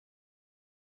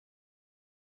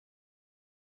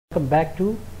Welcome back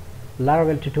to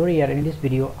Laravel tutorial. In this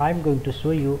video I'm going to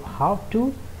show you how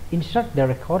to insert the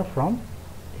record from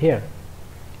here.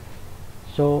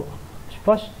 So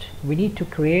first we need to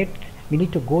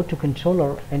go to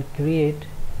controller and create.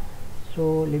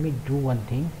 So let me do one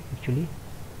thing. Actually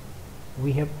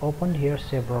we have opened here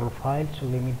several files, so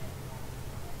let me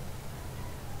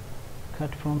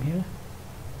cut from here,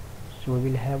 so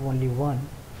we will have only one.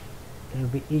 It will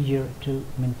be easier to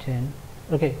maintain.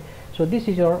 Okay, so this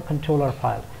is your controller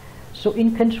file. So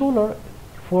in controller,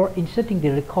 for inserting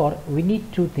the record, we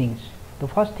need two things. The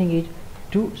first thing is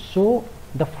to show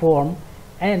the form,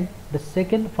 and the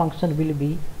second function will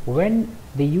be when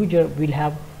the user will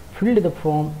have filled the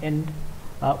form and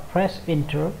press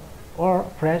enter or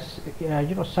press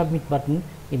submit button.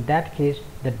 In that case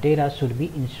the data should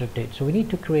be inserted. So we need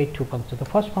to create two functions. The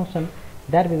first function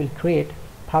that we will create,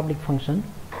 public function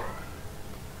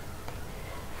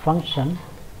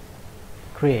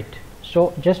create.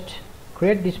 So just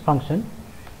create this function,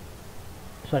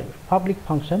 public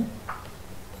function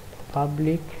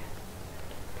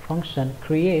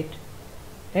create,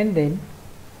 and then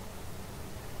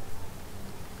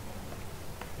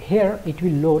here it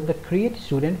will load the create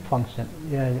student function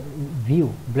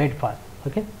view blade file.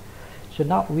 Okay, so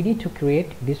now we need to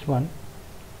create this one.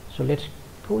 So let's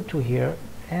go to here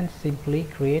and simply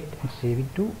create and save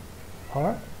it to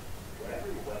our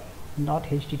not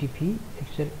HTTP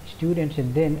except students,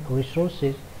 and then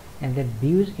resources, and then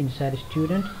views inside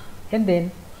student, and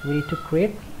then we need to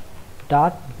create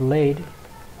 .blade.php.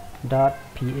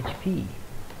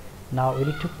 Now we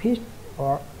need to paste,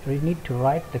 or we need to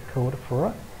write the code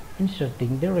for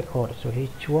inserting the record. So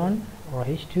h1 or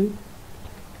h2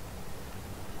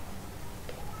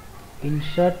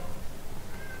 insert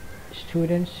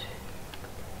students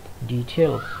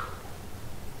details.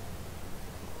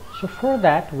 So for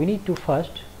that we need to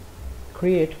first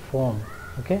create form.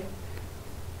 Okay,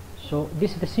 so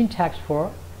this is the syntax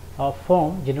for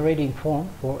form, generating form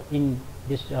for in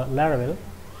this Laravel.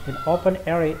 Then open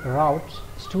array routes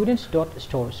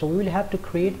students.store. So we will have to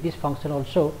create this function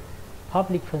also,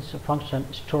 public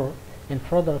function store, and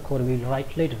further code we will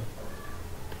write later.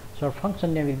 So our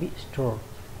function name will be store.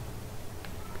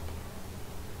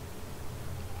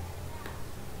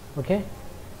 Okay,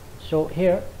 so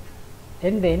here,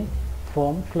 and then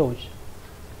form close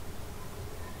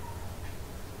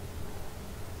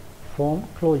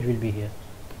will be here.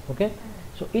 Okay,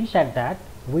 so inside that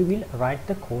we will write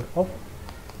the code of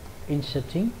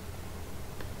inserting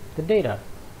the data.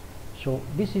 So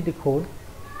this is the code,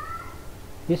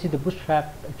 this is the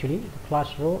bootstrap, actually the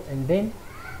class row, and then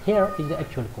here is the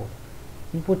actual code.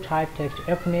 Input type text,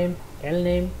 fname,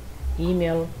 lname,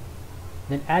 email,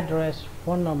 then address,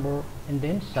 phone number, and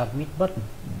then submit button.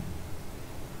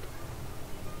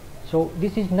 So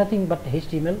this is nothing but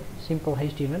HTML, simple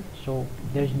HTML. So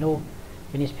there is no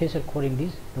any special code in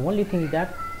this. The only thing is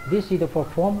that this is the for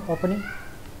form opening.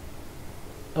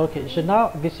 Okay, so now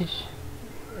this is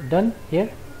done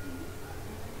here.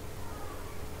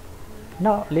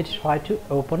 Now let's try to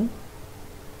open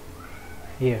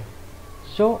here.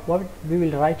 So what we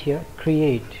will write here,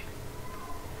 create.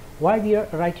 Why we are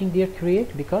writing there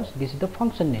create? Because this is the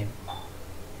function name.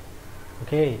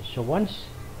 Okay, so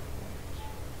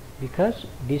because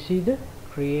this is the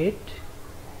create,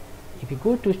 if you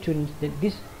go to students, then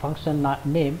this function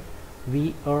name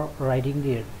we are writing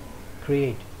there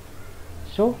create.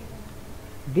 So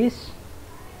this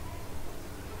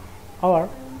our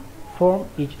form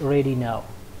is ready now,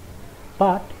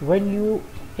 but when you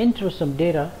enter some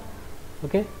data,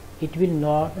 okay, it will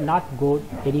not go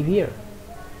anywhere,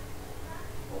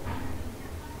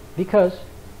 because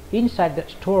inside the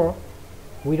store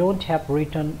we don't have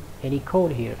written any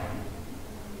code here.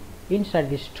 Inside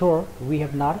this store we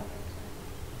have not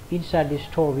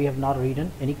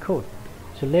written any code.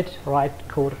 So let's write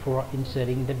code for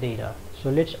inserting the data. So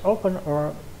let's open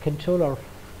our controller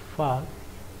file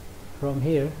from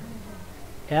here,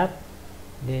 app,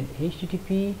 then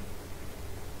HTTP,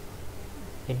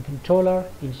 then controller,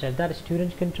 inside that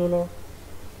student controller,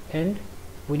 and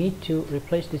we need to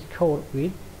replace this code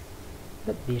with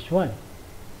this one.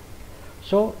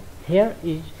 So here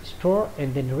is store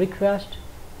and then request.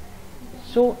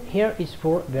 So here is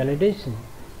for validation.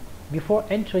 Before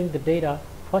entering the data,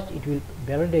 first it will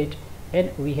validate,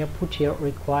 and we have put here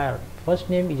required. First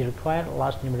name is required,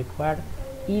 last name required,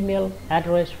 email,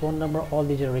 address, phone number, all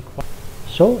these are required.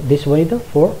 So this one is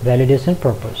for validation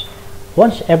purpose.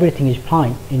 Once everything is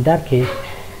fine, in that case,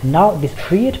 now this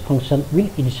create function will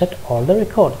insert all the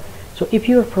record. So if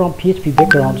you are from PHP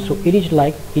background, so it is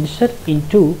like insert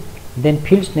into, then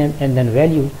fields name, and then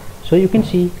value. So you can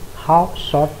see how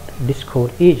short this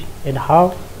code is and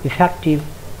how effective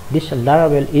this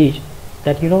Laravel is,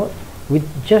 that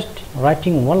with just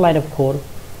writing one line of code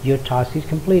your task is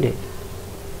completed.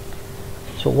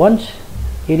 So once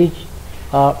it is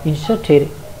inserted,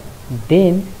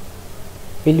 then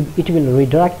it will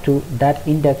redirect to that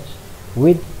index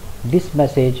with this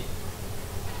message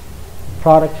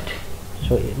product.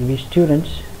 So it will be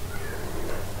students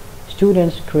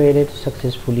created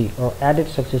successfully or added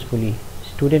successfully.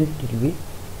 Student, it will be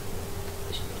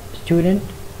student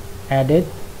added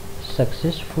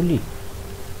successfully.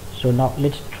 So now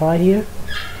let's try here.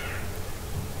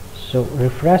 So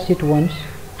refresh it once,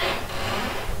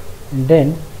 and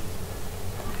then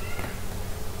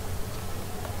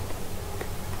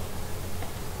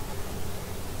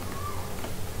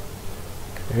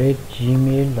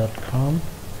gmail.com,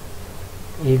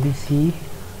 abc,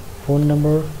 phone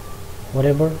number,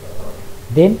 whatever,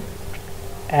 then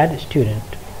add student.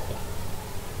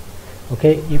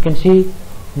 Okay, you can see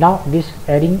now this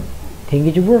adding thing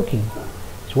is working.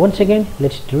 So once again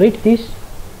let's delete this,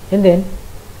 and then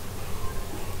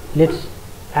let's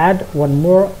add one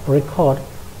more record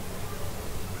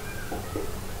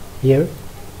here.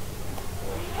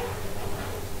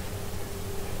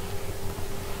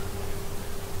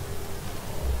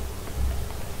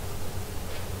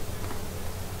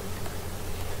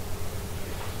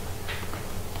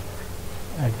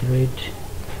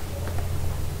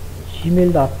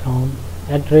 @gmail.com,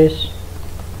 address,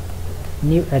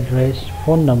 new address,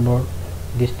 phone number,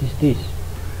 this.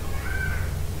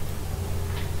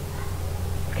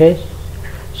 Okay,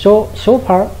 so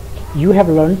far you have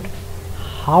learned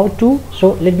how to.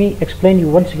 So let me explain you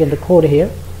once again the code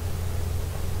here.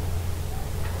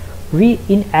 We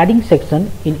in adding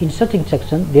section, in inserting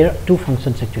section, there are two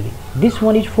functions actually. This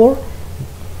one is for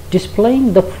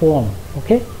displaying the form.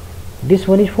 Okay, this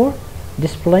one is for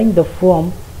displaying the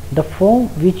form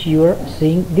which you are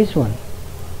seeing. This one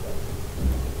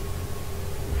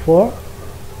for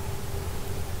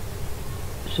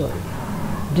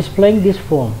displaying this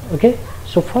form. Okay,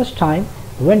 so first time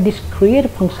when this create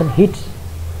function hits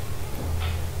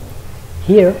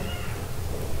here,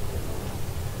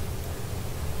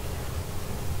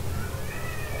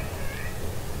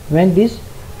 when this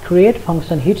create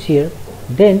function hits here,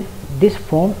 then this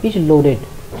form is loaded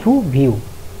through view.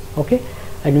 Okay,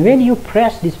 and when you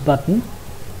press this button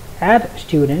add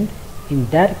student, in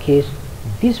that case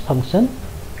this function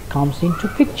comes into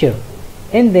picture,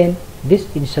 and then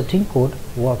this inserting code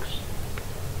works.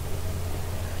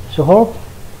 So hope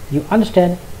you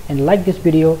understand and like this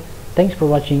video. Thanks for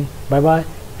watching. Bye bye.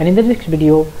 And in the next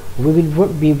video we will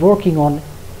be working on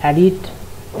edit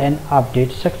and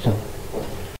update section.